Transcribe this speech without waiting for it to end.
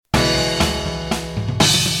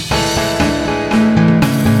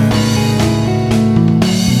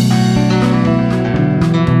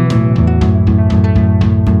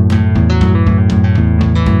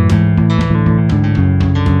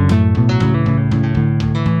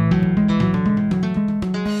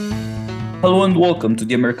Hello and welcome to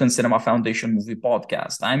the American Cinema Foundation Movie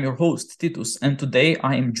Podcast. I'm your host, Titus, and today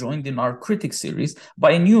I am joined in our critic series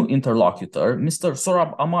by a new interlocutor, Mr.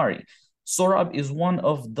 Sohrab Ahmari. Sohrab is one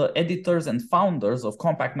of the editors and founders of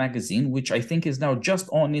Compact Magazine, which I think is now just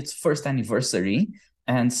on its first anniversary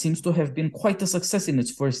and seems to have been quite a success in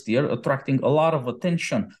its first year, attracting a lot of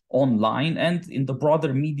attention online and in the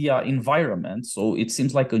broader media environment. So it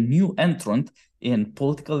seems like a new entrant in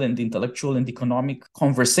political and intellectual and economic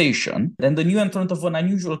conversation, and the new entrant of an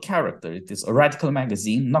unusual character. It is a radical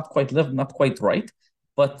magazine, not quite left, not quite right,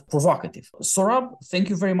 but provocative. Sohrab, thank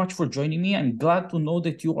you very much for joining me. I'm glad to know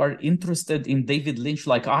that you are interested in David Lynch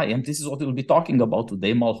like I am. This is what we'll be talking about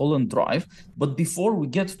today, Mulholland Drive. But before we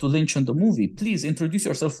get to Lynch and the movie, please introduce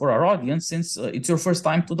yourself for our audience since it's your first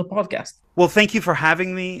time to the podcast. Well, thank you for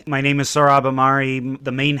having me. My name is Sohrab Ahmari.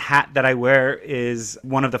 The main hat that I wear is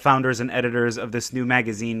one of the founders and editors of this new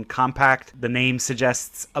magazine, Compact. The name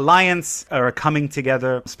suggests alliance or a coming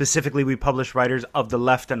together. Specifically, we publish writers of the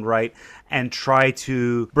left and right and try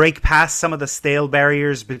to break past some of the stale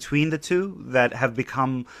barriers between the two that have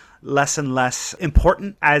become less and less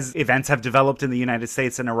important as events have developed in the United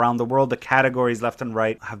States and around the world. The categories left and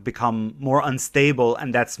right have become more unstable,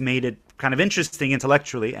 and that's made it kind of interesting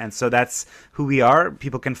intellectually. And so that's who we are.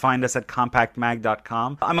 People can find us at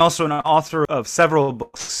compactmag.com. I'm also an author of several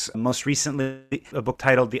books, most recently a book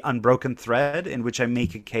titled The Unbroken Thread, in which I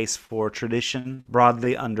make a case for tradition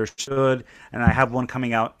broadly understood. And I have one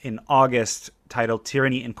coming out in August titled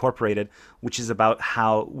Tyranny Incorporated, which is about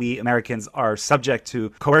how we Americans are subject to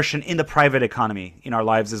coercion in the private economy in our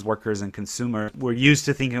lives as workers and consumers. We're used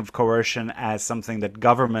to thinking of coercion as something that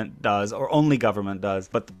government does or only government does.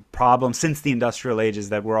 But the problem since the industrial age is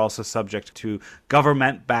that we're also subject to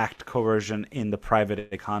government-backed coercion in the private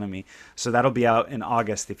economy. So that'll be out in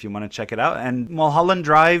August if you want to check it out. And Mulholland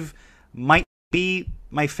Drive might be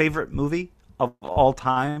my favorite movie of all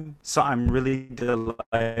time, so I'm really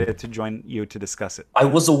delighted to join you to discuss it. I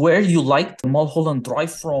was aware you liked Mulholland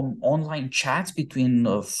Drive from online chats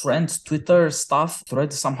between friends, Twitter stuff,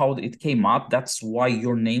 threads, somehow it came up. That's why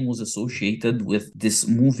your name was associated with this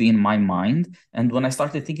movie in my mind. And when I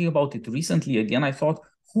started thinking about it recently again, I thought,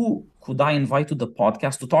 who could I invite to the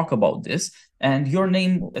podcast to talk about this? And your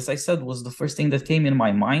name, as I said, was the first thing that came in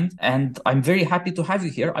my mind. And I'm very happy to have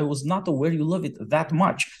you here. I was not aware you love it that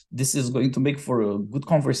much. This is going to make for a good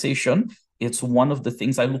conversation. It's one of the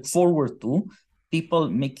things I look forward to, people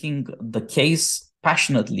making the case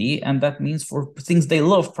passionately, and that means for things they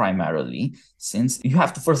love primarily, since you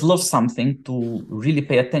have to first love something to really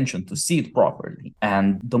pay attention, to see it properly.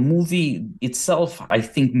 And the movie itself, I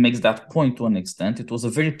think, makes that point to an extent. It was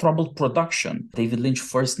a very troubled production. David Lynch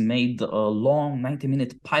first made a long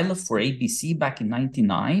 90-minute pilot for ABC back in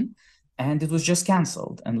 1999, and it was just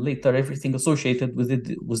canceled. And later, everything associated with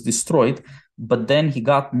it was destroyed. But then he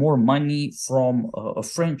got more money from a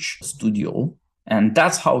French studio, and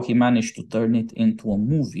that's how he managed to turn it into a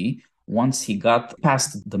movie once he got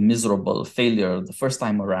past the miserable failure the first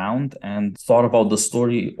time around and thought about the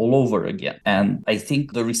story all over again. And I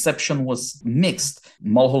think the reception was mixed.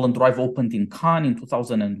 Mulholland Drive opened in Cannes in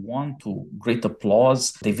 2001 to great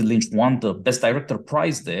applause. David Lynch won the Best Director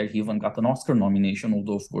prize there. He even got an Oscar nomination,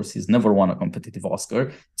 although, of course, he's never won a competitive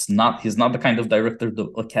Oscar. He's not the kind of director the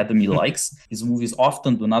Academy likes. His movies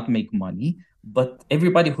often do not make money. But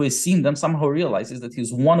everybody who has seen them somehow realizes that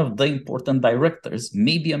he's one of the important directors,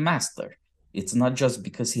 maybe a master. It's not just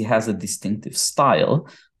because he has a distinctive style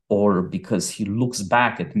or because he looks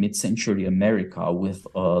back at mid-century America with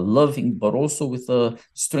a loving, but also with a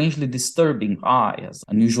strangely disturbing eye, has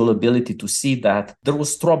unusual ability to see that there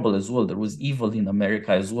was trouble as well. There was evil in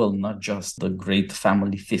America as well, not just the great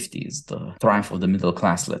family 50s, the triumph of the middle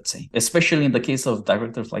class, let's say. Especially in the case of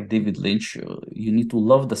directors like David Lynch, you need to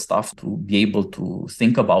love the stuff to be able to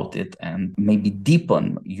think about it and maybe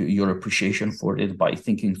deepen your appreciation for it by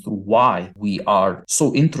thinking through why we are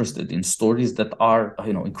so interested in stories that are,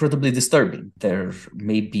 incredibly disturbing. They're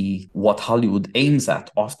maybe what Hollywood aims at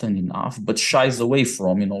often enough, but shies away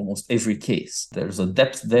from in almost every case. There's a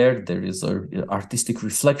depth there. There is an artistic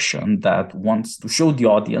reflection that wants to show the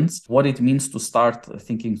audience what it means to start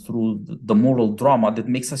thinking through the moral drama that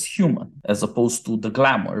makes us human, as opposed to the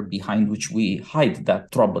glamour behind which we hide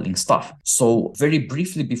that troubling stuff. So very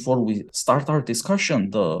briefly before we start our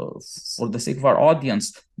discussion, for the sake of our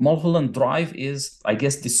audience, Mulholland Drive is, I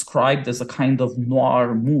guess, described as a kind of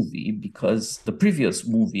noir movie because the previous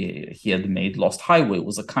movie he had made, Lost Highway,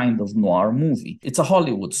 was a kind of noir movie. It's a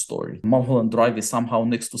Hollywood story. Mulholland Drive is somehow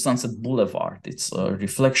next to Sunset Boulevard. It's a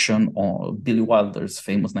reflection on Billy Wilder's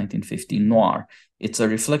famous 1950 noir. It's a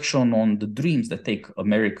reflection on the dreams that take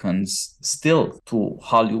Americans still to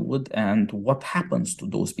Hollywood and what happens to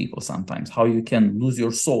those people sometimes, how you can lose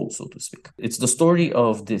your soul, so to speak. It's the story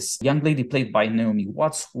of this young lady played by Naomi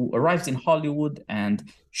Watts who arrives in Hollywood, and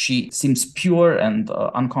she seems pure and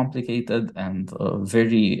uncomplicated and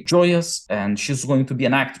very joyous, and she's going to be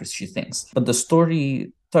an actress, she thinks. But the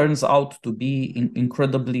story turns out to be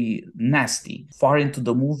incredibly nasty. Far into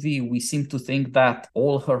the movie, we seem to think that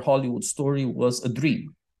all her Hollywood story was a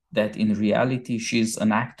dream, that in reality, she's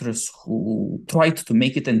an actress who tried to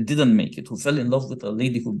make it and didn't make it, who fell in love with a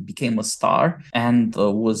lady who became a star and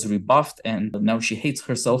was rebuffed, and now she hates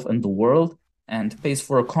herself and the world and pays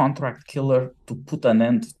for a contract killer to put an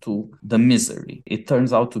end to the misery. It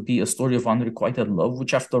turns out to be a story of unrequited love,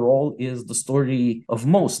 which after all is the story of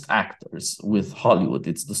most actors with Hollywood.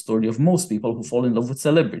 It's the story of most people who fall in love with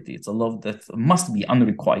celebrity. It's a love that must be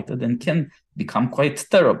unrequited and can become quite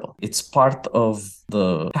terrible. It's part of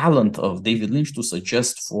the talent of David Lynch to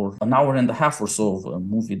suggest for an hour and a half or so of a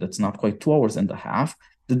movie that's not quite 2 hours and a half,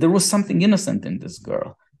 that there was something innocent in this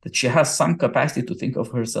girl, that she has some capacity to think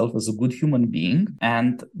of herself as a good human being,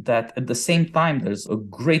 and that at the same time, there's a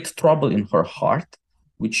great trouble in her heart,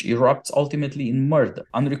 which erupts ultimately in murder.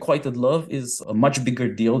 Unrequited love is a much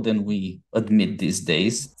bigger deal than we admit these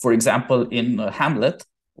days. For example, in Hamlet,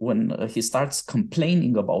 when he starts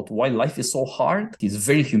complaining about why life is so hard, he's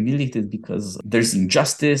very humiliated because there's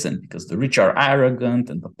injustice and because the rich are arrogant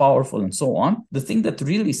and the powerful and so on. The thing that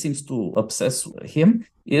really seems to obsess him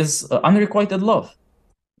is unrequited love.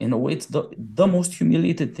 In a way, it's the most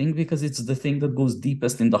humiliated thing because it's the thing that goes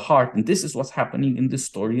deepest in the heart. And this is what's happening in this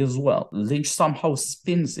story as well. Lynch somehow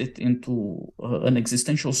spins it into an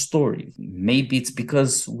existential story. Maybe it's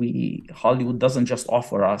because Hollywood doesn't just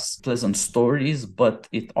offer us pleasant stories, but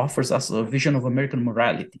it offers us a vision of American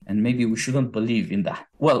morality. And maybe we shouldn't believe in that.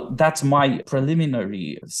 Well, that's my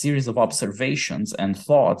preliminary series of observations and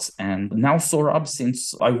thoughts. And now, Sohrab,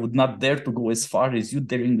 since I would not dare to go as far as you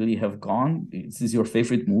daringly have gone, this is your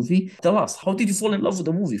favorite movie. Tell us, how did you fall in love with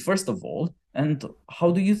the movie, first of all, and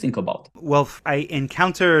how do you think about it? Well, I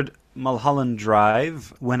encountered Mulholland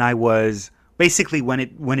Drive when I was basically when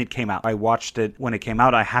it came out. I watched it when it came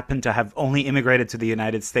out. I happened to have only immigrated to the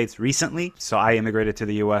United States recently, so I immigrated to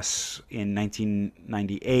the US in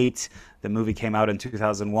 1998. The movie came out in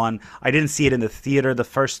 2001. I didn't see it in the theater the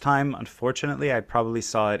first time, unfortunately. I probably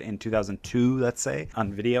saw it in 2002, let's say,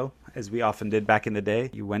 on video, as we often did back in the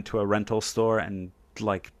day. You went to a rental store and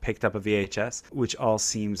picked up a VHS, which all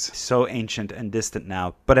seems so ancient and distant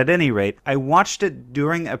now. But at any rate, I watched it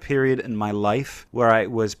during a period in my life where I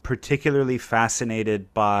was particularly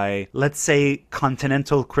fascinated by, let's say,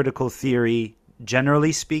 continental critical theory,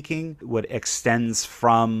 generally speaking, what extends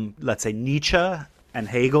from, let's say, Nietzsche and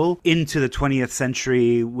Hegel into the 20th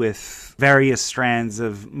century with various strands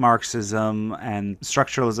of Marxism and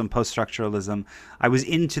structuralism, post-structuralism. I was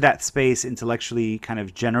into that space intellectually, kind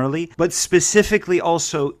of generally, but specifically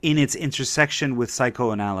also in its intersection with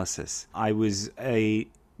psychoanalysis. I was a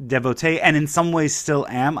devotee, and in some ways still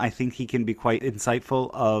am. I think he can be quite insightful,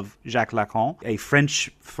 of Jacques Lacan, a French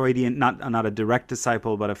Freudian, not a direct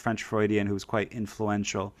disciple, but a French Freudian who was quite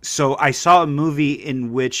influential. So I saw a movie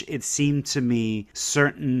in which it seemed to me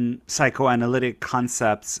certain psychoanalytic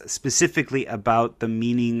concepts, specifically about the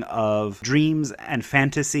meaning of dreams and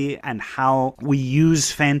fantasy and how we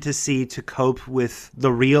use fantasy to cope with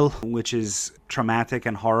the real, which is traumatic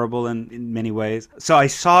and horrible in many ways. So I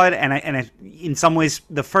saw it, and I in some ways,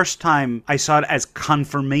 the first time I saw it as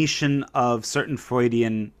confirmation of certain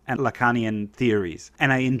Freudian and Lacanian theories.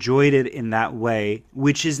 And I enjoyed it in that way,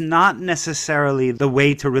 which is not necessarily the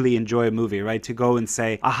way to really enjoy a movie, right? To go and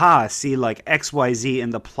say, aha, see, like XYZ in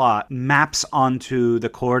the plot maps onto the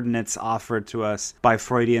coordinates offered to us by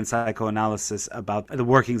Freudian psychoanalysis about the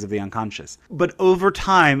workings of the unconscious. But over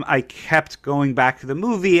time, I kept going back to the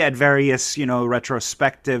movie at various,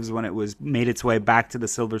 retrospectives when it was made its way back to the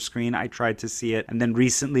silver screen. I tried to see it. And then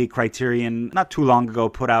recently, Criterion, not too long ago,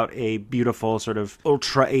 put out a beautiful sort of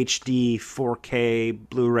ultra HD 4K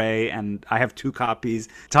Blu-ray, and I have 2 copies.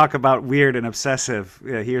 Talk about weird and obsessive.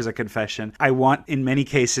 Here's a confession. I want, in many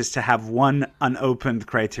cases, to have one unopened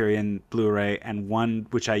Criterion Blu-ray and one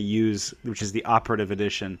which I use, which is the operative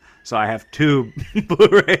edition. So I have 2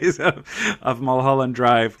 Blu-rays of Mulholland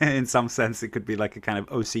Drive. In some sense, it could be like a kind of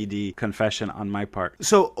OCD confession on my part.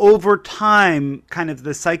 So over time, kind of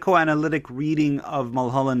the psychoanalytic reading of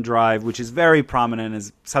Mulholland Drive, which is very prominent,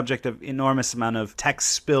 is subject of enormous amount of text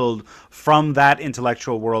spilled from that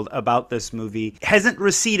intellectual world about this movie hasn't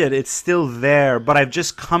receded. It's still there, but I've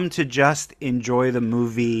just come to just enjoy the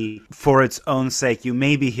movie for its own sake. You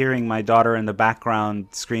may be hearing my daughter in the background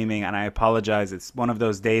screaming, and I apologize. It's one of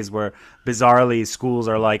those days where bizarrely schools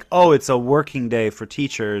are like, oh, it's a working day for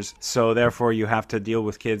teachers, so therefore you have to deal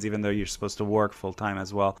with kids even though you're supposed to work full time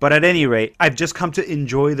as well. But at any rate, I've just come to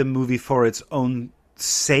enjoy the movie for its own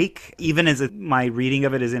sake, even as my reading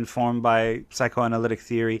of it is informed by psychoanalytic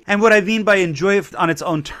theory. And what I mean by enjoy it on its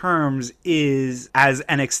own terms is as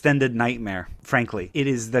an extended nightmare, frankly. It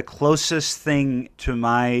is the closest thing to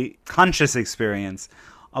my conscious experience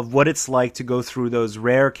of what it's like to go through those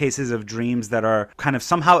rare cases of dreams that are kind of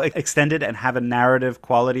somehow extended and have a narrative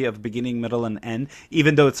quality of beginning, middle, and end,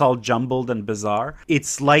 even though it's all jumbled and bizarre.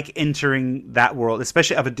 It's like entering that world,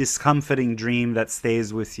 especially of a discomforting dream that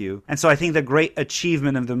stays with you. And so I think the great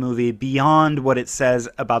achievement of the movie, beyond what it says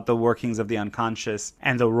about the workings of the unconscious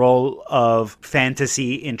and the role of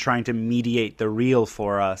fantasy in trying to mediate the real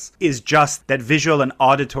for us, is just that visual and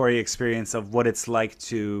auditory experience of what it's like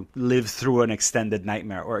to live through an extended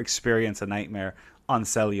nightmare or experience a nightmare on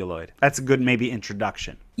celluloid. That's a good maybe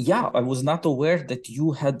introduction. Yeah, I was not aware that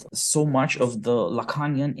you had so much of the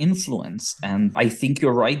Lacanian influence. And I think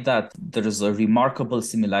you're right that there is a remarkable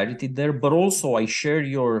similarity there, but also I share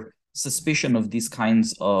your suspicion of these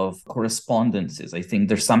kinds of correspondences. I think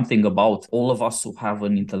there's something about all of us who have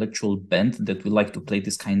an intellectual bent that we like to play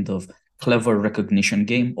this kind of clever recognition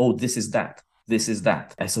game. Oh, this is that. This is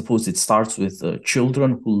that. I suppose it starts with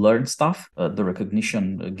children who learn stuff. The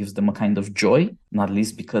recognition gives them a kind of joy, not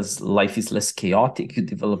least because life is less chaotic. You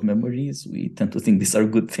develop memories. We tend to think these are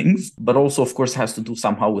good things, but also, of course, has to do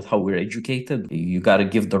somehow with how we're educated. You got to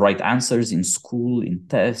give the right answers in school, in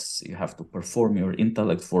tests. You have to perform your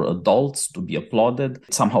intellect for adults to be applauded.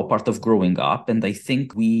 It's somehow part of growing up. And I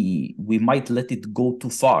think we might let it go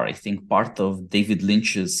too far. I think part of David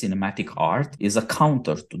Lynch's cinematic art is a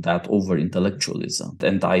counter to that over-intellectualism.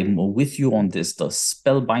 And I'm with you on this. The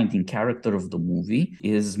spellbinding character of the movie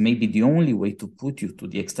is maybe the only way to put you, to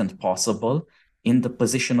the extent possible, in the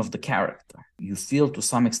position of the character. You feel to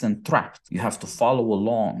some extent trapped. You have to follow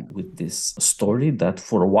along with this story that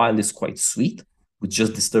for a while is quite sweet, with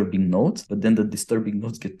just disturbing notes, but then the disturbing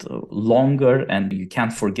notes get longer and you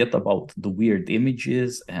can't forget about the weird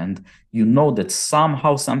images, and you know that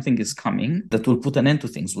somehow something is coming that will put an end to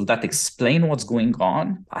things. Will that explain what's going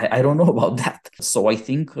on? I don't know about that. So I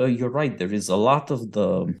think you're right. There is a lot of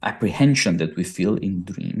the apprehension that we feel in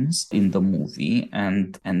dreams in the movie,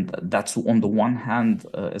 and that's on the one hand,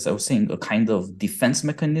 as I was saying, a kind of defense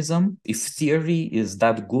mechanism. If theory is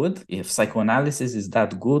that good, if psychoanalysis is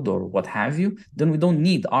that good, or what have you, then we don't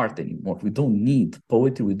need art anymore. We don't need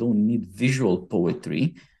poetry. We don't need visual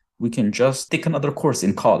poetry. We can just take another course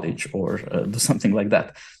in college or do something like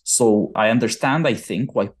that. So I understand, I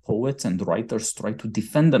think, why poets and writers try to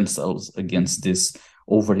defend themselves against this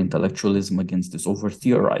over-intellectualism, against this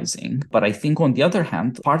over-theorizing. But I think, on the other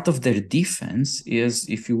hand, part of their defense is,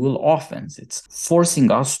 if you will, offense. It's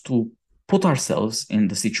forcing us to put ourselves in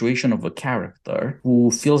the situation of a character who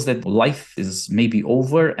feels that life is maybe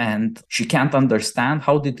over and she can't understand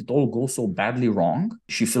how did it all go so badly wrong.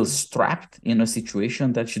 She feels trapped in a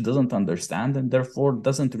situation that she doesn't understand and therefore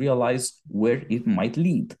doesn't realize where it might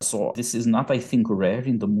lead. So this is not, I think, rare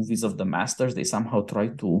in the movies of the masters. They somehow try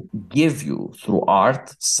to give you, through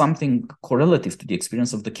art, something correlative to the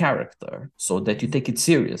experience of the character so that you take it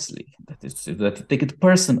seriously, that you take it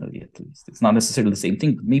personally, at least. It's not necessarily the same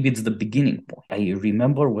thing, but maybe it's the beginning point. I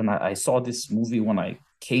remember when I saw this movie when I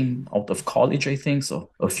came out of college, I think,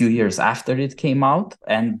 so a few years after it came out.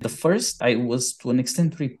 And the first, I was to an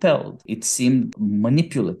extent repelled. It seemed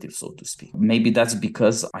manipulative, so to speak. Maybe that's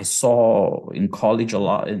because I saw in college a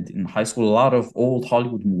lot, in high school, a lot of old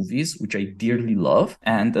Hollywood movies, which I dearly love.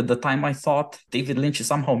 And at the time I thought David Lynch is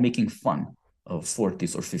somehow making fun of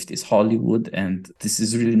 40s or 50s Hollywood, and this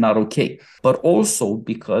is really not okay. But also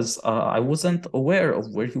because I wasn't aware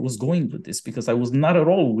of where he was going with this, because I was not at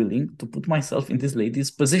all willing to put myself in this lady's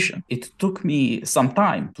position. It took me some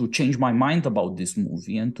time to change my mind about this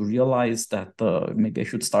movie and to realize that maybe I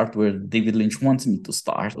should start where David Lynch wants me to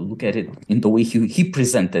start, look at it in the way he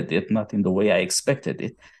presented it, not in the way I expected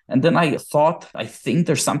it. And then I thought, I think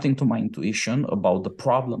there's something to my intuition about the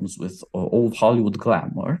problems with old Hollywood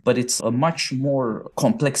glamour, but it's a much more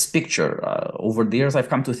complex picture. Over the years, I've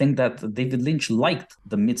come to think that David Lynch liked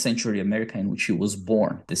the mid-century America in which he was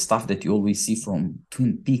born, the stuff that you always see from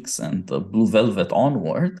Twin Peaks and Blue Velvet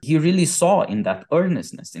onward. He really saw in that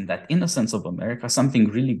earnestness, in that innocence of America, something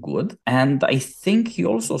really good. And I think he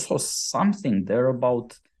also saw something there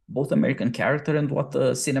about both American character and what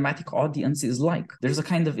the cinematic audience is like. There's a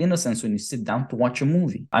kind of innocence when you sit down to watch a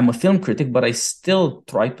movie. I'm a film critic, but I still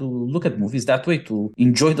try to look at movies that way, to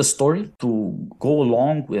enjoy the story, to go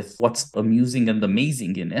along with what's amusing and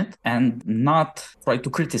amazing in it, and not try to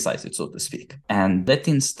criticize it, so to speak. And let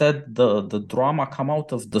instead the drama come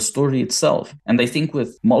out of the story itself. And I think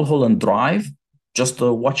with Mulholland Drive, just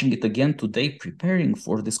watching it again today, preparing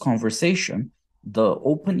for this conversation, the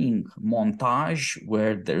opening montage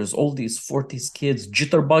where there's all these 40s kids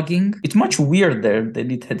jitterbugging, it's much weirder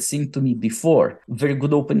than it had seemed to me before. Very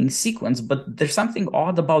good opening sequence, but there's something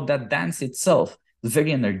odd about that dance itself.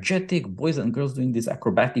 Very energetic, boys and girls doing these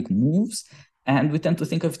acrobatic moves. And we tend to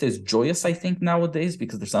think of it as joyous, I think, nowadays,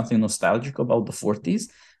 because there's something nostalgic about the 40s.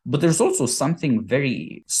 But there's also something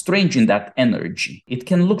very strange in that energy. It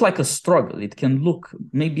can look like a struggle. It can look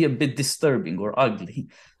maybe a bit disturbing or ugly.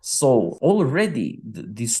 So already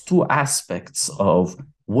these two aspects of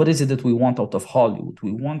what is it that we want out of Hollywood?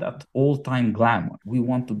 We want that all-time glamour. We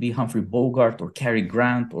want to be Humphrey Bogart or Cary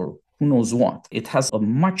Grant or who knows what. It has a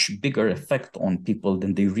much bigger effect on people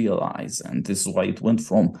than they realize. And this is why it went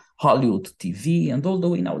from Hollywood to TV and all the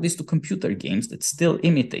way nowadays to computer games that still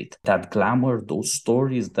imitate that glamour, those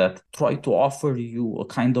stories that try to offer you a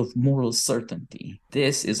kind of moral certainty.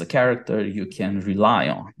 This is a character you can rely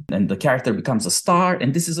on. And the character becomes a star,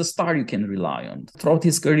 and this is a star you can rely on. Throughout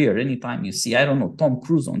his career, anytime you see, I don't know, Tom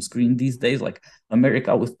Cruise on screen these days, like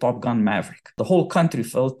America with Top Gun Maverick, the whole country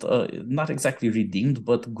felt not exactly redeemed,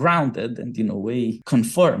 but grounded and in a way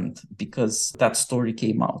confirmed because that story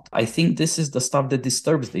came out. I think this is the stuff that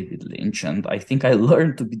disturbs David Lynch, and I think I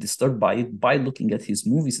learned to be disturbed by it by looking at his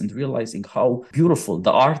movies and realizing how beautiful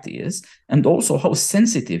the art is, and also how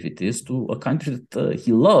sensitive it is to a country that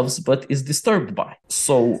he loves but is disturbed by.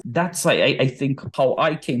 So that's, I think, how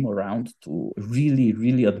I came around to really,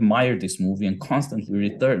 really admire this movie and constantly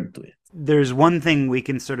return to it. There's one thing we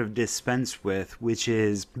can sort of dispense with, which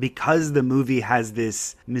is because the movie has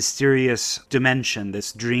this mysterious dimension,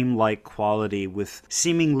 this dreamlike quality with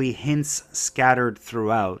seemingly hints scattered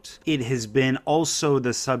throughout, it has been also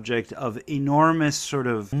the subject of enormous sort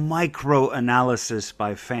of micro-analysis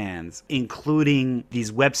by fans, including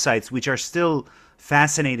these websites, which are still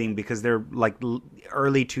fascinating because they're like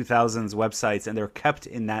early 2000s websites and they're kept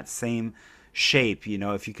in that same shape. You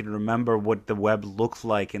know, if you can remember what the web looked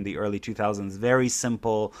like in the early 2000s, very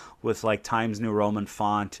simple with like Times New Roman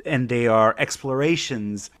font, and they are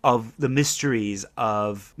explorations of the mysteries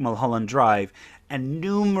of Mulholland Drive and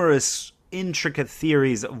numerous intricate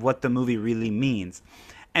theories of what the movie really means.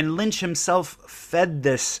 And Lynch himself fed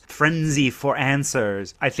this frenzy for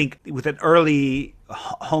answers, I think, with an early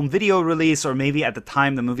home video release, or maybe at the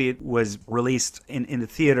time the movie was released in the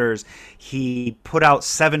theaters, he put out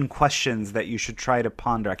 7 questions that you should try to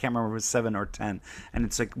ponder. I can't remember if it was 7 or 10. And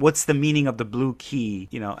it's like, what's the meaning of the blue key?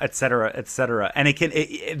 You know, et cetera, et cetera. And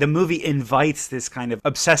the movie invites this kind of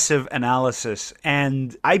obsessive analysis.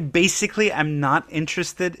 And I basically am not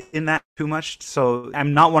interested in that too much. So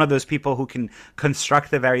I'm not one of those people who can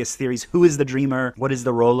construct the various theories. Who is the dreamer? What is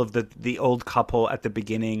the role of the old couple at the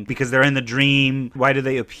beginning? Because they're in the dream. Why do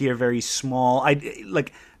they appear very small?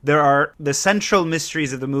 There are the central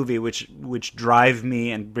mysteries of the movie which drive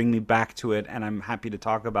me and bring me back to it, and I'm happy to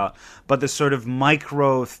talk about. But the sort of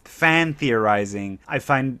micro fan theorizing I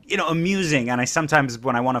find, amusing, and I sometimes,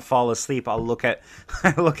 when I want to fall asleep, I'll look at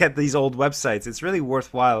these old websites. It's really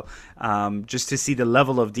worthwhile just to see the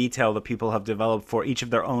level of detail that people have developed for each of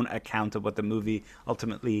their own account of what the movie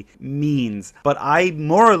ultimately means. But I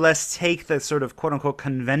more or less take the sort of quote-unquote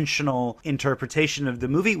conventional interpretation of the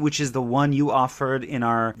movie, which is the one you offered in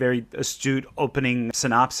our very astute opening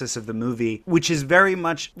synopsis of the movie, which is very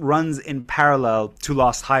much runs in parallel to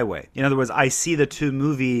Lost Highway. In other words, I see the two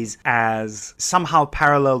movies as somehow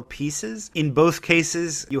parallel pieces. In both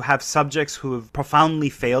cases, you have subjects who have profoundly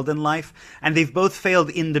failed in life, and they've both failed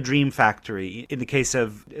in the dream factory. In the case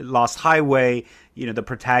of Lost Highway, the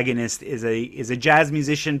protagonist is a jazz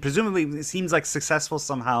musician, presumably it seems like successful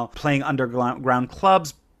somehow, playing underground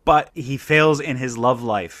clubs, but he fails in his love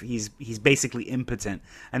life. He's basically impotent.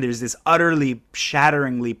 And there's this utterly,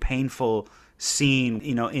 shatteringly painful scene,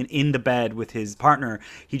 in the bed with his partner.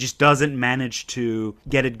 He just doesn't manage to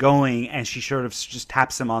get it going, and she sort of just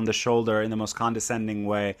taps him on the shoulder in the most condescending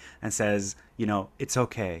way and says, it's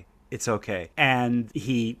okay. It's okay. And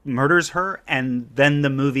he murders her, and then the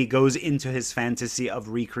movie goes into his fantasy of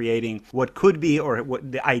recreating what could be, or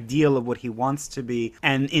what the ideal of what he wants to be.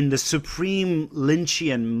 And in the supreme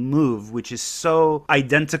Lynchian move, which is so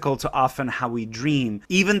identical to often how we dream,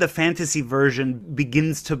 even the fantasy version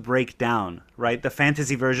begins to break down, right? The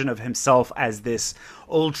fantasy version of himself as this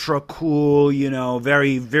ultra cool,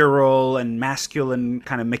 very virile and masculine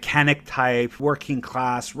kind of mechanic type, working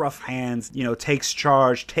class, rough hands, takes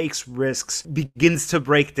charge, takes risks, begins to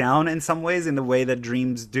break down in some ways in the way that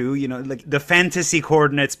dreams do. Like the fantasy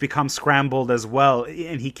coordinates become scrambled as well,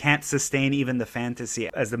 and he can't sustain even the fantasy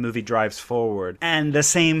as the movie drives forward. And the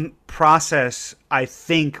same process, I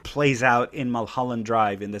think, plays out in Mulholland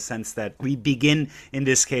Drive, in the sense that we begin in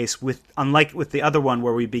this case with, unlike with the other one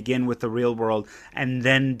where we begin with the real world and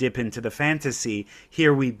then dip into the fantasy,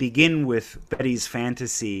 here we begin with Betty's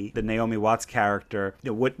fantasy, the Naomi Watts character,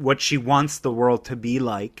 what she wants the world to be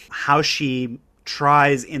like, how she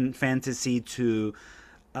tries in fantasy to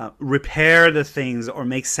repair the things or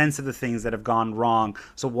make sense of the things that have gone wrong.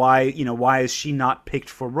 So why is she not picked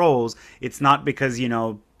for roles? It's not because,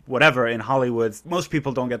 whatever, in Hollywood, most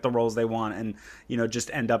people don't get the roles they want and, just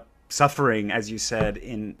end up suffering, as you said,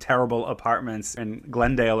 in terrible apartments in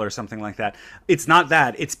Glendale or something like that. It's not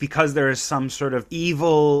that. It's because there is some sort of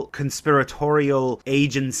evil conspiratorial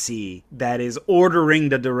agency that is ordering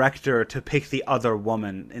the director to pick the other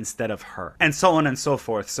woman instead of her, and so on and so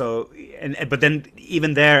forth. So, but then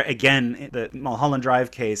even there, again, the Mulholland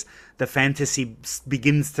Drive case, the fantasy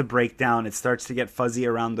begins to break down. It starts to get fuzzy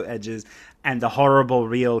around the edges, and the horrible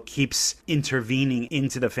real keeps intervening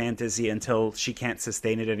into the fantasy until she can't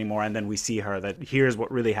sustain it anymore. And then we see her, that here's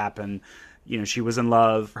what really happened. She was in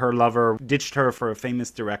love. Her lover ditched her for a famous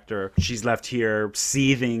director. She's left here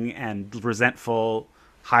seething and resentful,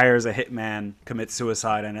 hires a hitman, commits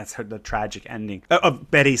suicide, and that's the tragic ending of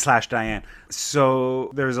Betty/Diane.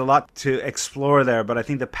 So there's a lot to explore there, but I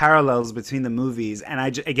think the parallels between the movies,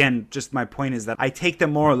 and again, just my point is that I take the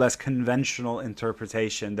more or less conventional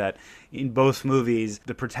interpretation that in both movies,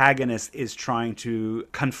 the protagonist is trying to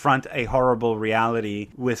confront a horrible reality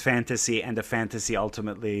with fantasy, and the fantasy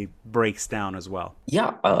ultimately breaks down as well.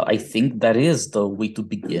 Yeah, I think that is the way to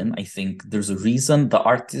begin. I think there's a reason the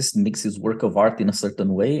artist makes his work of art in a certain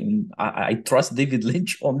way. I mean, I trust David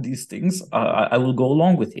Lynch on these things. I will go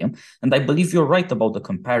along with him. And I believe you're right about the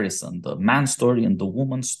comparison, the man story and the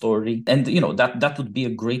woman story. And, that would be a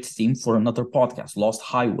great theme for another podcast, Lost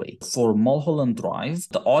Highway. For Mulholland Drive,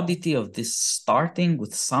 the oddity of this starting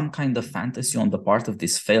with some kind of fantasy on the part of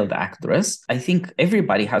this failed actress, I think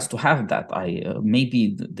everybody has to have that.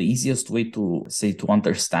 Maybe the easiest way to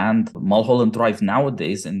understand Mulholland Drive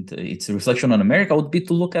nowadays and its reflection on America would be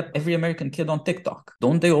to look at every American kid on TikTok.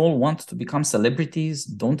 Don't they all want to become celebrities?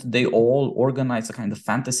 Don't they all organize a kind of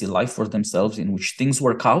fantasy life for themselves in which things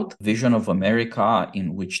work out? Vision of America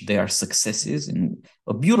in which they are successes, in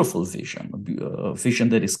a beautiful vision, a vision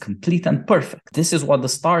that is complete and perfect. This is what the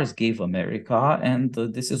stars gave America, and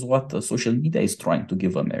this is what social media is trying to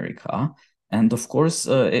give America. And of course,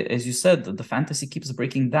 as you said, the fantasy keeps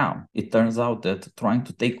breaking down. It turns out that trying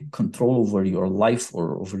to take control over your life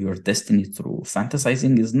or over your destiny through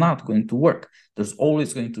fantasizing is not going to work. There's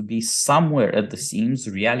always going to be somewhere at the seams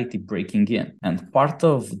reality breaking in. And part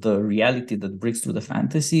of the reality that breaks through the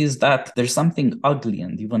fantasy is that there's something ugly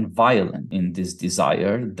and even violent in this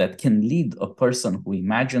desire that can lead a person who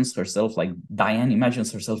imagines herself, like Diane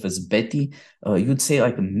imagines herself as Betty, you'd say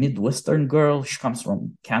like a Midwestern girl. She comes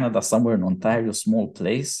from Canada, somewhere in Ontario, small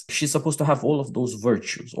place. She's supposed to have all of those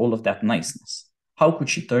virtues, all of that niceness. How could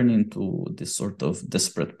she turn into this sort of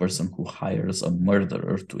desperate person who hires a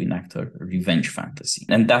murderer to enact her revenge fantasy?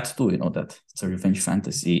 And that too, that it's a revenge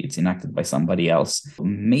fantasy, it's enacted by somebody else.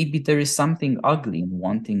 Maybe there is something ugly in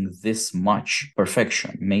wanting this much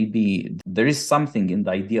perfection. Maybe there is something in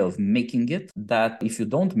the idea of making it that if you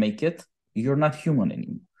don't make it, you're not human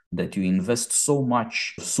anymore. That you invest so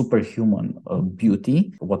much superhuman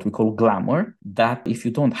beauty, what we call glamour, that if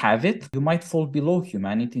you don't have it, you might fall below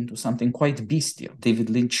humanity into something quite bestial. David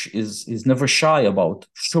Lynch is never shy about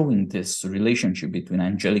showing this relationship between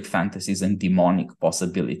angelic fantasies and demonic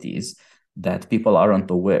possibilities that people aren't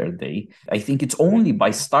aware. I think it's only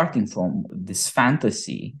by starting from this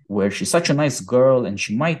fantasy where she's such a nice girl and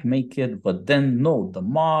she might make it, but then no, the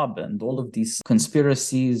mob and all of these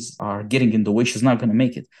conspiracies are getting in the way, she's not going to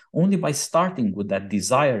make it. Only by starting with that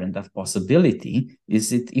desire and that possibility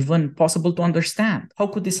is it even possible to understand. How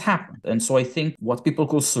could this happen? And so I think what people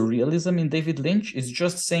call surrealism in David Lynch is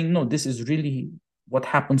just saying, no, this is really what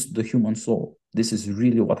happens to the human soul. This is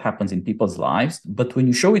really what happens in people's lives. But when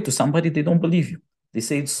you show it to somebody, they don't believe you. They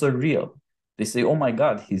say it's surreal. They say, oh my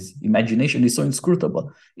God, his imagination is so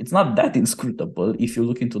inscrutable. It's not that inscrutable if you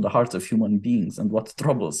look into the hearts of human beings and what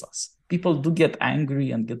troubles us. People do get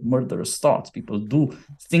angry and get murderous thoughts. People do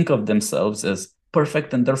think of themselves as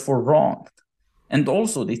perfect and therefore wrong. And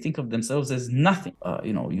also, they think of themselves as nothing.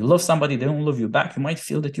 You love somebody, they don't love you back. You might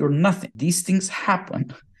feel that you're nothing. These things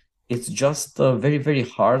happen. It's just very, very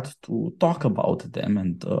hard to talk about them,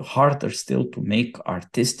 and harder still to make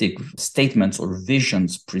artistic statements or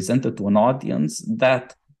visions presented to an audience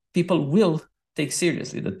that people will take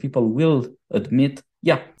seriously, that people will admit,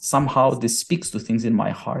 yeah, somehow this speaks to things in my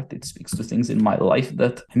heart. It speaks to things in my life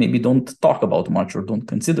that I maybe don't talk about much or don't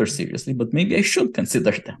consider seriously, but maybe I should consider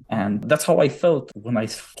them. And that's how I felt when I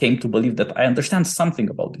came to believe that I understand something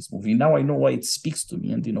about this movie. Now I know why it speaks to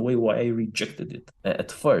me, and in a way why I rejected it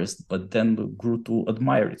at first, but then grew to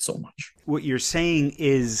admire it so much. What you're saying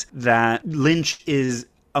is that Lynch is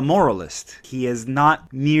a moralist. He is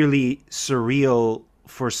not merely surreal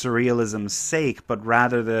for surrealism's sake, but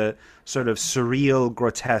rather the sort of surreal,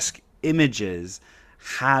 grotesque images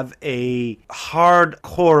have a hard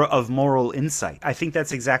core of moral insight. I think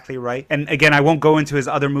that's exactly right. And again, I won't go into his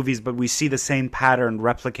other movies, but we see the same pattern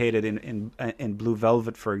replicated in Blue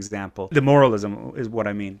Velvet, for example. The moralism is what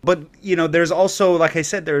I mean. But, there's also, like I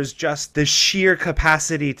said, there's just the sheer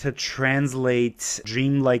capacity to translate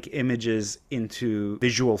dreamlike images into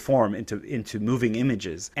visual form, into moving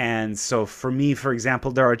images. And so for me, for example,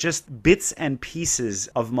 there are just bits and pieces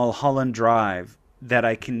of Mulholland Drive that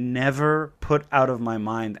I can never put out of my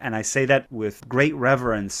mind. And I say that with great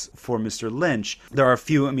reverence for Mr. Lynch. There are a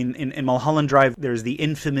few, in Mulholland Drive, there's the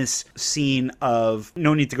infamous scene of,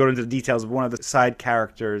 no need to go into the details, of one of the side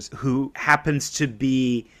characters who happens to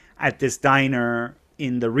be at this diner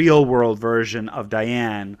in the real world version of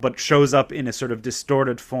Diane, but shows up in a sort of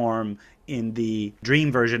distorted form in the dream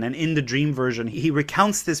version. And in the dream version, he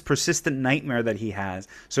recounts this persistent nightmare that he has.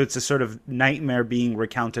 So it's a sort of nightmare being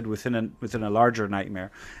recounted within a larger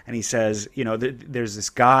nightmare. And he says, there's this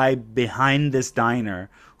guy behind this diner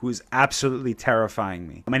who's absolutely terrifying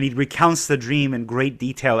me. And he recounts the dream in great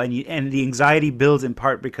detail, and the anxiety builds in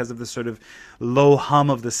part because of the sort of low hum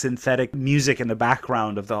of the synthetic music in the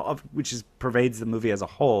background which pervades the movie as a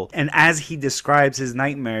whole. And as he describes his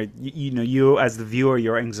nightmare, you as the viewer,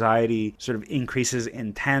 your anxiety sort of increases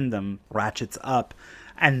in tandem, ratchets up.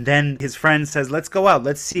 And then his friend says, let's go out.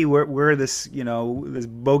 Let's see where this, this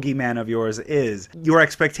bogeyman of yours is. Your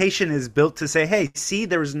expectation is built to say, hey, see,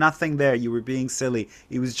 there was nothing there. You were being silly.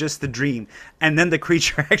 It was just the dream. And then the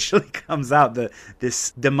creature actually comes out.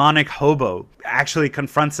 This demonic hobo actually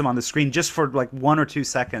confronts him on the screen just for like 1 or 2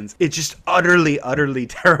 seconds. It's just utterly, utterly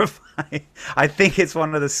terrifying. I think it's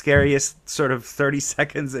one of the scariest sort of 30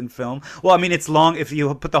 seconds in film. Well, it's long. If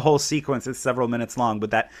you put the whole sequence, it's several minutes long.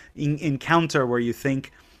 But that encounter where you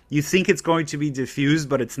think it's going to be diffused,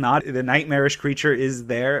 but it's not. The nightmarish creature is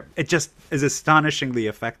there. It just is astonishingly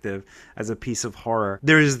effective as a piece of horror.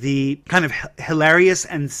 There is the kind of hilarious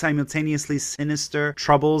and simultaneously sinister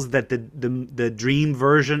troubles that the dream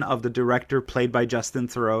version of the director, played by Justin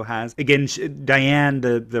Theroux, has. Again, Diane,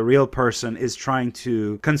 the real person, is trying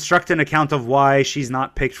to construct an account of why she's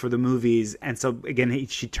not picked for the movies. And so, again,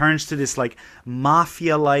 she turns to this like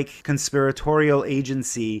mafia-like conspiratorial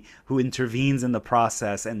agency who intervenes in the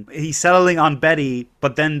process. And he's settling on Betty,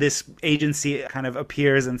 but then this agency kind of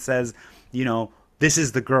appears and says, this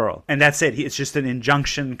is the girl. And that's it. It's just an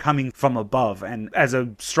injunction coming from above. And as a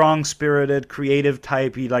strong-spirited, creative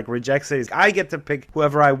type, he rejects it. I get to pick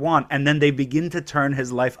whoever I want. And then they begin to turn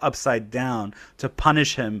his life upside down to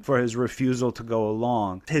punish him for his refusal to go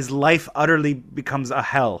along. His life utterly becomes a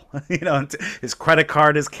hell. His credit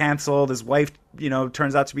card is canceled. His wife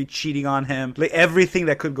turns out to be cheating on him. Everything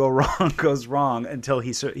that could go wrong goes wrong until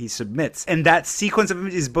he submits. And that sequence of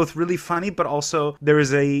images is both really funny, but also there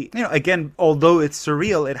is again, although it's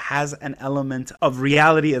surreal, it has an element of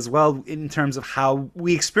reality as well in terms of how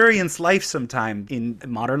we experience life sometime in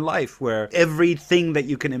modern life, where everything that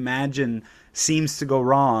you can imagine seems to go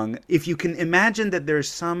wrong. If you can imagine that there's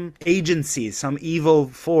some agency, some evil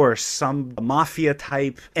force, some mafia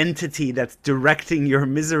type entity that's directing your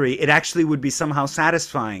misery, it actually would be somehow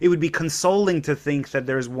satisfying. It would be consoling to think that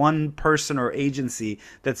there's one person or agency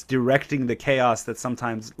that's directing the chaos that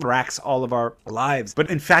sometimes racks all of our lives. But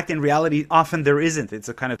in fact, in reality, often there isn't. It's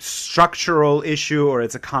a kind of structural issue, or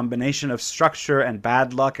it's a combination of structure and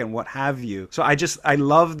bad luck and what have you. So I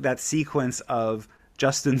love that sequence of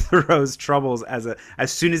Justin Theroux's troubles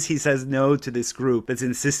as soon as he says no to this group that's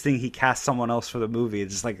insisting he cast someone else for the movie.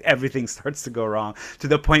 It's just like everything starts to go wrong, to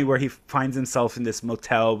the point where he finds himself in this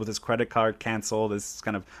motel with his credit card canceled, this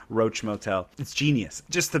kind of roach motel. It's genius.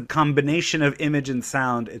 Just the combination of image and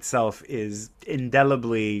sound itself is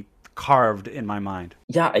indelibly carved in my mind.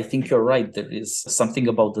 Yeah, I think you're right. There is something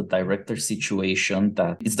about the director situation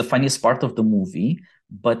that is the funniest part of the movie,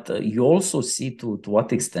 but you also see to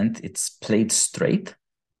what extent it's played straight.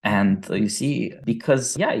 And you see,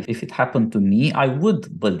 because, yeah, if it happened to me, I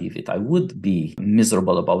would believe it. I would be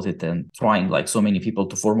miserable about it and trying, like so many people,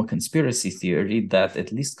 to form a conspiracy theory that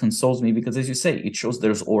at least consoles me, because, as you say, it shows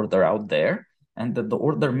there's order out there and that the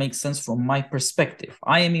order makes sense from my perspective.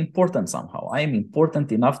 I am important somehow. I am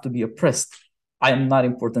important enough to be oppressed. I am not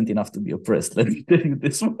important enough to be oppressed. Let me tell you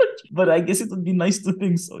this much. But I guess it would be nice to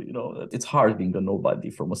think so. It's hard being a nobody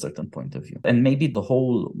from a certain point of view. And maybe the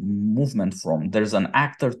whole movement from there's an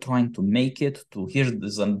actor trying to make it to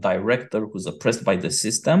here's a director who's oppressed by the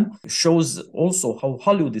system shows also how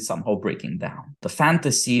Hollywood is somehow breaking down. The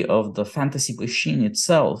fantasy of the fantasy machine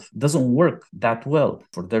itself doesn't work that well.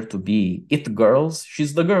 For there to be it girls,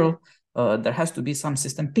 she's the girl. There has to be some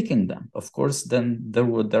system picking them. Of course, then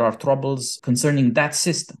there are troubles concerning that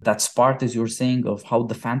system. That's part, as you're saying, of how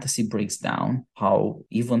the fantasy breaks down, how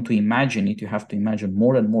even to imagine it, you have to imagine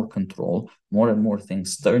more and more control, more and more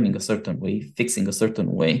things turning a certain way, fixing a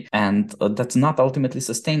certain way, and that's not ultimately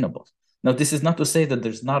sustainable. Now, this is not to say that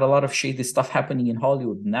there's not a lot of shady stuff happening in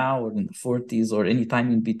Hollywood now or in the 40s or any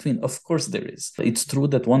time in between. Of course there is. It's true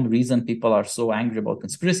that one reason people are so angry about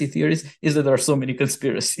conspiracy theories is that there are so many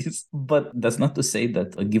conspiracies. But that's not to say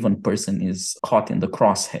that a given person is caught in the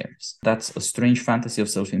crosshairs. That's a strange fantasy of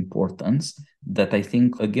self-importance that I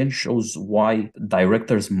think, again, shows why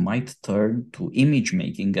directors might turn to image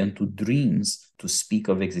making and to dreams to speak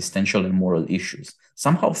of existential and moral issues.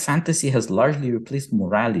 Somehow fantasy has largely replaced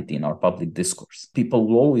morality in our public discourse. People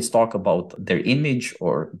will always talk about their image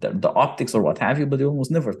or the optics or what have you, but they almost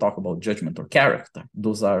never talk about judgment or character.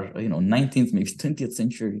 Those are, 19th, maybe 20th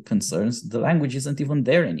century concerns. The language isn't even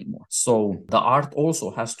there anymore. So the art also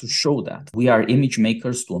has to show that. We are image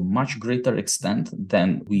makers to a much greater extent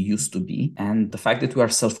than we used to be. And the fact that we are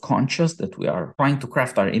self-conscious, that we are trying to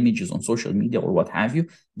craft our images on social media or what have you,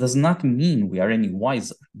 does not mean we are any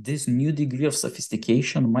wiser. This new degree of sophistication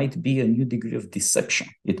might be a new degree of deception.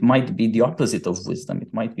 It might be the opposite of wisdom.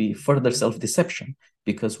 It might be further self-deception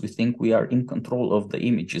because we think we are in control of the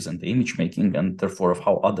images and the image making and therefore of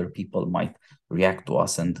how other people might react to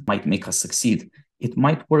us and might make us succeed. It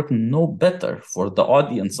might work no better for the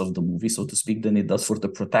audience of the movie, so to speak, than it does for the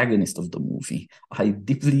protagonist of the movie. I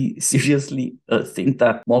deeply, seriously think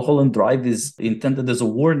that Mulholland Drive is intended as a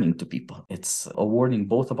warning to people. It's a warning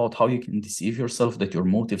both about how you can deceive yourself, that your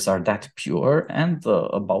motives are that pure, and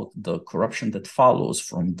about the corruption that follows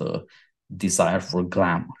from the desire for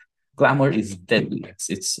glamour. Glamour is deadly.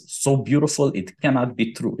 It's so beautiful, it cannot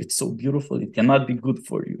be true. It's so beautiful, it cannot be good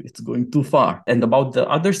for you. It's going too far. And about the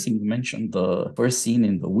other scene you mentioned, the first scene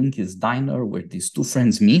in the Winky's diner where these two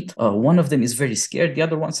friends meet, one of them is very scared. The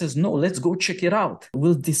other one says, no, let's go check it out.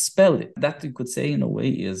 We'll dispel it. That you could say in a way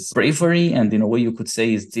is bravery, and in a way you could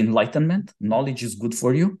say is enlightenment. Knowledge is good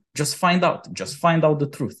for you. Just find out the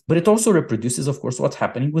truth. But it also reproduces, of course, what's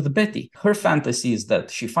happening with Betty. Her fantasy is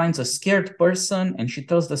that she finds a scared person and she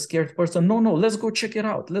tells the scared person, no, let's go check it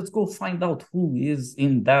out. Let's go find out who is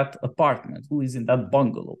in that apartment, who is in that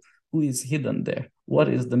bungalow, who is hidden there. What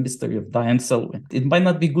is the mystery of Diane Selwyn? It might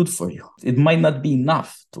not be good for you. It might not be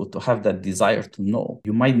enough to have that desire to know.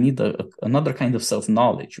 You might need another kind of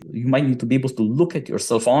self-knowledge. You might need to be able to look at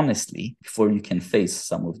yourself honestly before you can face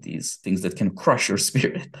some of these things that can crush your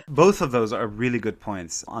spirit. Both of those are really good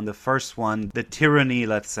points. On the first one, the tyranny,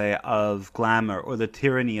 let's say, of glamour or the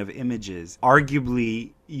tyranny of images.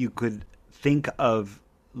 Arguably, you could think of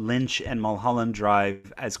Lynch and Mulholland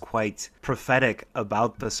Drive as quite prophetic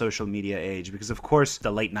about the social media age, because of course the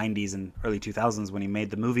late 90s and early 2000s when he made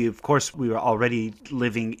the movie, of course we were already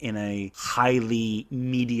living in a highly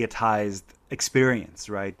mediatized experience,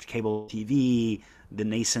 right? Cable TV, the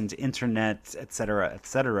nascent internet,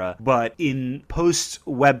 etc. But in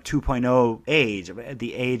post-Web 2.0 age,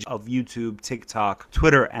 the age of YouTube, TikTok,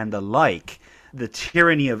 Twitter, and the like, the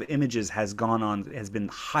tyranny of images has been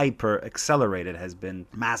hyper accelerated, has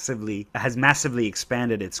massively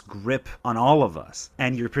expanded its grip on all of us.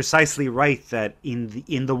 And you're precisely right that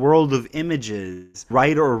in the world of images,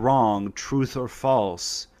 right or wrong, truth or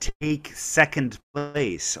false, take second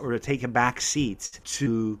place or to take a back seat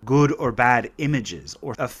to good or bad images,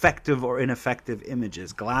 or effective or ineffective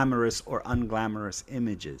images, glamorous or unglamorous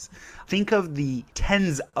images. Think of the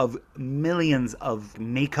tens of millions of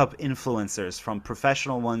makeup influencers, from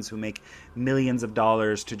professional ones who make millions of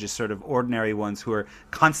dollars to just sort of ordinary ones who are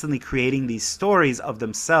constantly creating these stories of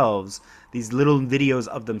themselves, these little videos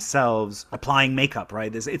of themselves applying makeup,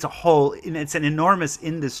 right? It's a whole, it's an enormous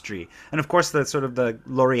industry. And of course, the sort of the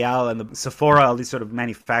L'Oreal and the Sephora, all these sort of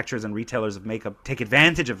manufacturers and retailers of makeup take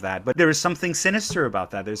advantage of that. But there is something sinister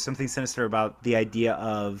about that. There's something sinister about the idea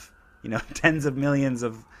of, tens of millions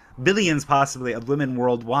of billions possibly of women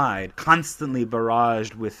worldwide constantly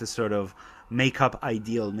barraged with this sort of makeup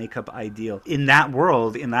ideal. In that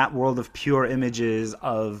world of pure images,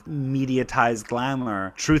 of mediatized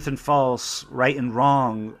glamour, truth and false, right and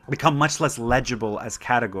wrong become much less legible as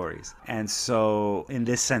categories. And so in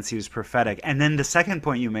this sense, he was prophetic. And then the second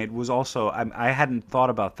point you made was also, I hadn't thought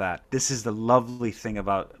about that. This is the lovely thing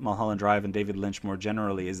about Mulholland Drive and David Lynch more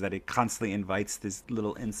generally, is that it constantly invites these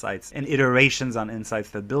little insights and iterations on insights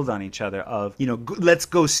that build on each other of, let's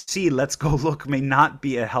go see, let's go look may not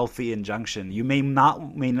be a healthy injunction. You may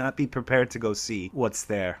not be prepared to go see what's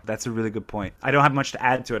there. That's a really good point. I don't have much to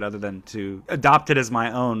add to it other than to adopt it as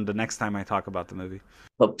my own the next time I talk about the movie.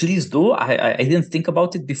 But please do. I didn't think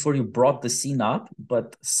about it before you brought the scene up,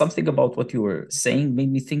 but something about what you were saying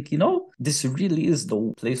made me think, this really is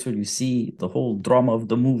the place where you see the whole drama of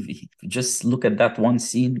the movie. Just look at that one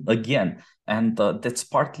scene again. And that's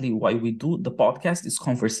partly why we do the podcast. These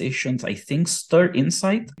conversations, I think, stir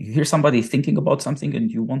insight. You hear somebody thinking about something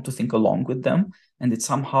and you want to think along with them. And it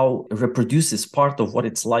somehow reproduces part of what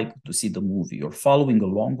it's like to see the movie. You're following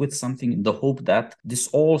along with something in the hope that this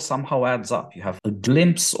all somehow adds up. You have a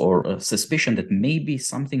glimpse or a suspicion that maybe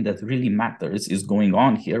something that really matters is going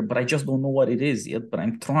on here, but I just don't know what it is yet, but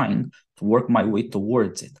I'm trying to work my way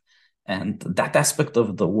towards it. And that aspect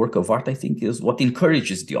of the work of art, I think, is what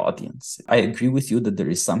encourages the audience. I agree with you that there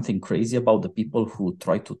is something crazy about the people who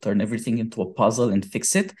try to turn everything into a puzzle and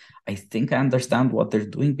fix it. I think I understand what they're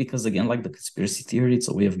doing because, again, like the conspiracy theory, it's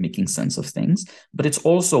a way of making sense of things, but it's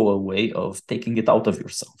also a way of taking it out of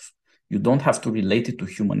yourself. You don't have to relate it to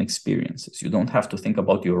human experiences. You don't have to think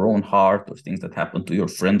about your own heart or things that happen to your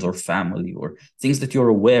friends or family or things that you're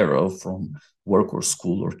aware of from work or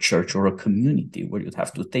school or church or a community where you'd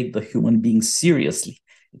have to take the human being seriously.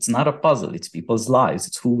 It's not a puzzle. It's people's lives.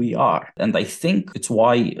 It's who we are. And I think it's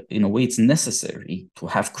why, in a way, it's necessary to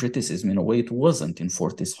have criticism in a way it wasn't in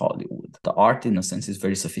 40s Hollywood. The art, in a sense, is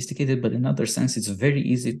very sophisticated, but in another sense, it's very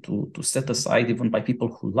easy to set aside even by people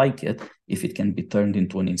who like it if it can be turned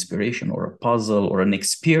into an inspiration or a puzzle or an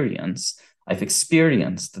experience. I've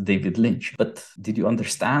experienced David Lynch, but did you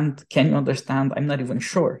understand? Can you understand? I'm not even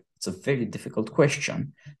sure. It's a very difficult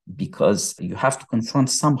question because you have to confront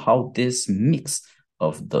somehow this mix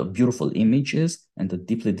of the beautiful images and the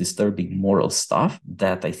deeply disturbing moral stuff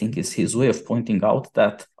that I think is his way of pointing out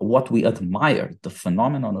that what we admire, the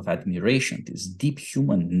phenomenon of admiration, this deep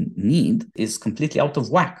human need, is completely out of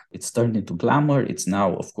whack. It's turned into glamour. It's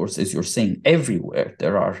now, of course, as you're saying, everywhere.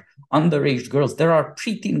 There are underage girls. There are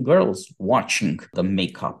preteen girls watching the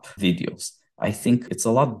makeup videos. I think it's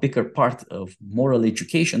a lot bigger part of moral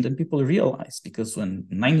education than people realize, because when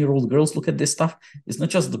 9-year-old girls look at this stuff, it's not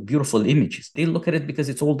just the beautiful images. They look at it because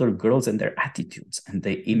it's older girls and their attitudes, and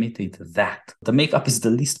they imitate that. The makeup is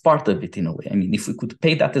the least part of it in a way. I mean, if we could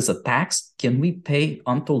pay that as a tax, can we pay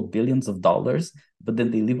untold billions of dollars, but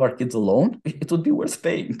then they leave our kids alone? It would be worth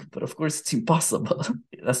paying, but of course it's impossible.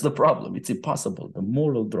 That's the problem. It's impossible. The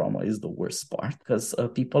moral drama is the worst part because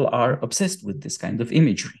people are obsessed with this kind of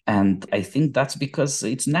imagery. And I think that's because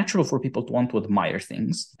it's natural for people to want to admire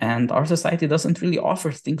things. And our society doesn't really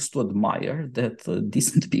offer things to admire that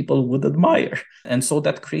decent people would admire. And so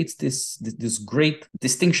that creates this great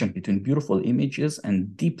distinction between beautiful images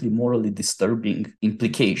and deeply morally disturbing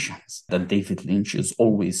implications that David Lynch is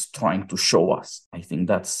always trying to show us. I think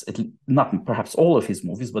that's not perhaps all of his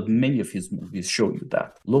movies, but many of his movies show you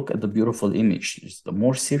that. Look at the beautiful images. The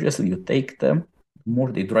more seriously you take them, the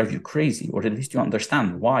more they drive you crazy, or at least you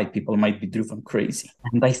understand why people might be driven crazy.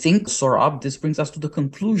 And I think, Sohrab, this brings us to the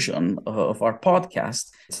conclusion of our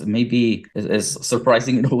podcast. It's maybe as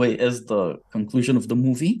surprising in a way as the conclusion of the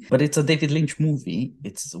movie, but it's a David Lynch movie.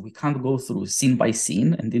 We can't go through scene by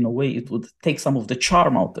scene, and in a way it would take some of the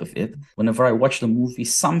charm out of it. Whenever I watch the movie,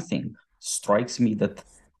 something strikes me that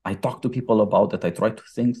I talk to people about, that I try to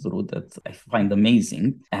think through, that I find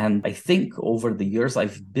amazing. And I think over the years,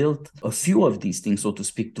 I've built a few of these things, so to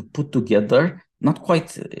speak, to put together, not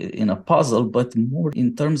quite in a puzzle, but more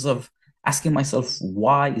in terms of asking myself,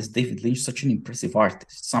 why is David Lynch such an impressive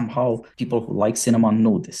artist? Somehow people who like cinema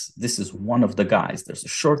know this. This is one of the guys. There's a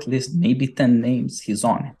short list, maybe 10 names, he's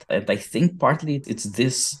on it. And I think partly it's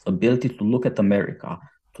this ability to look at America,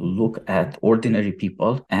 to look at ordinary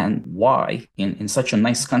people, and why in such a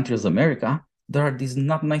nice country as America, there are these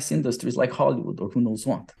not nice industries like Hollywood or who knows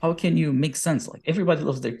what. How can you make sense? Like, everybody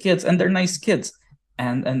loves their kids and they're nice kids.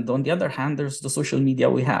 And on the other hand, there's the social media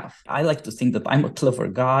we have. I like to think that I'm a clever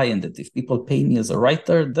guy and that if people pay me as a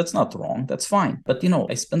writer, that's not wrong. That's fine. But,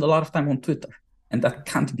 I spend a lot of time on Twitter, and that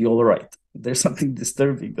can't be all right. There's something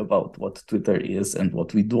disturbing about what Twitter is and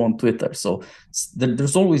what we do on Twitter. So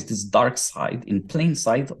there's always this dark side in plain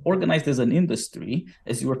sight, organized as an industry,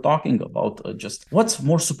 as you were talking about, just what's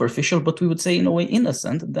more superficial, but we would say in a way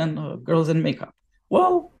innocent than girls in makeup.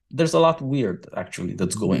 Well, there's a lot weird, actually,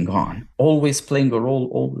 that's going on. Always playing a role,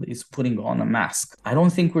 always putting on a mask. I don't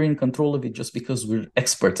think we're in control of it just because we're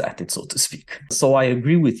experts at it, so to speak. So I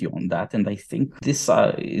agree with you on that. And I think this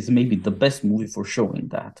is maybe the best movie for showing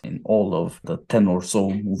that in all of the 10 or so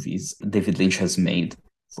movies David Lynch has made,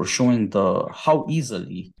 for showing how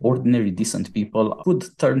easily ordinary, decent people could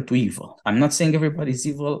turn to evil. I'm not saying everybody's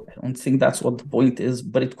evil. I don't think that's what the point is,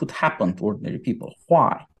 but it could happen to ordinary people.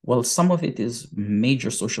 Why? Well, some of it is major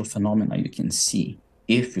social phenomena you can see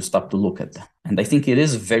if you stop to look at them. And I think it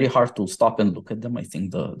is very hard to stop and look at them. I think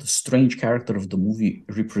the strange character of the movie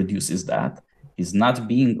reproduces that. He's not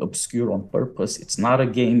being obscure on purpose. It's not a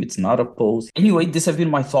game. It's not a pose. Anyway, these have been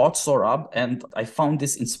my thoughts, Sohrab, and I found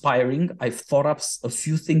this inspiring. I've thought up a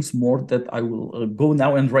few things more that I will go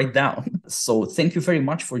now and write down. So thank you very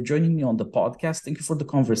much for joining me on the podcast. Thank you for the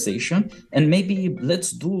conversation. And maybe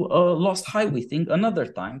let's do a Lost Highway thing another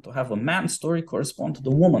time, to have a man's story correspond to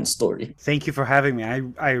the woman's story. Thank you for having me.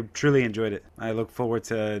 I truly enjoyed it. I look forward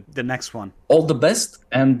to the next one. All the best,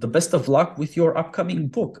 and the best of luck with your upcoming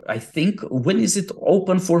book. I think, when is it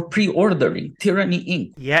open for pre-ordering? Tyranny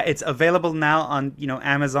Inc. Yeah, it's available now on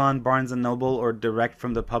Amazon, Barnes & Noble, or direct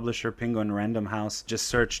from the publisher Penguin Random House. Just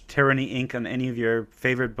search Tyranny Inc. on any of your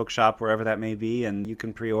favorite bookshop, wherever that may be, and you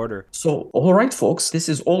can pre-order. So, all right, folks, this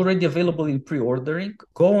is already available in pre-ordering.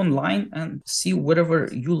 Go online and see wherever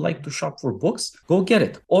you like to shop for books. Go get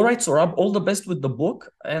it. All right, Sohrab, all the best with the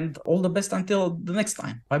book, and all the best until the next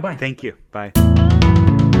time. Bye-bye. Thank you. Bye.